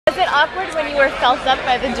it awkward when you were felt up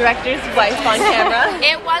by the director's wife on camera?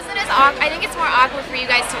 It wasn't as awkward. I think it's more awkward for you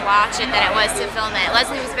guys to watch it than it was to film it.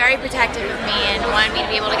 Leslie was very protective of me and wanted me to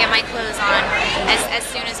be able to get my clothes on as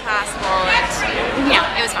soon as possible, and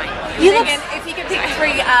it was fine. If you could pick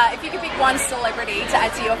if you could pick one celebrity to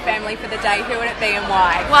add to your family for the day, who would it be and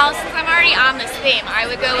why? Well, since I'm already on this theme, I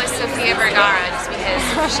would go with Sofia Vergara just because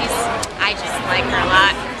I just like her a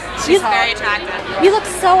lot. She's very attractive. You look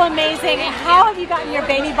so amazing. How have you gotten your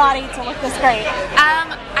baby body to look this great?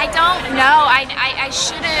 I don't know. I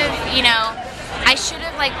should have, I should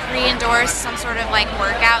have like pre-endorsed some sort of like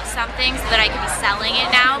workout something so that I could be selling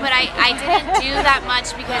it now, but I didn't do that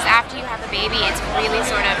much because after you have a baby, it's really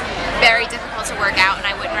sort of very difficult to work out, and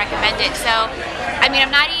I wouldn't recommend it. So, I mean,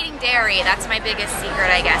 I'm not eating dairy. That's my biggest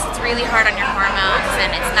secret, I guess. It's really hard on your hormones,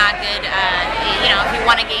 and it's not good. If you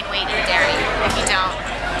want to gain weight, eat dairy. If you don't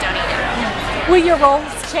eat it. Will your roles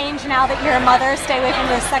change now that you're a mother? Stay away from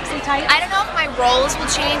those sexy types? I don't know if my roles will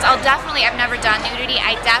change. I've never done nudity.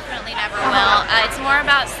 I definitely never will. It's more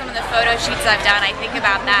about some of the photo shoots I've done. I think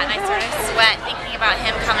about that and I sort of sweat thinking about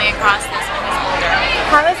him coming across this when he's older.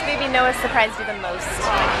 How has baby Noah surprised you the most?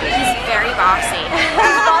 He's very bossy. He's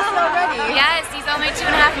bossy already? Yes, he's only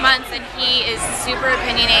 2.5 months and he is super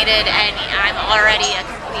opinionated, and I'm already a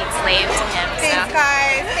complete slave to him. Thanks,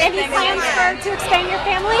 guys. Any plans to expand your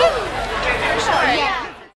family? For sure. Yeah.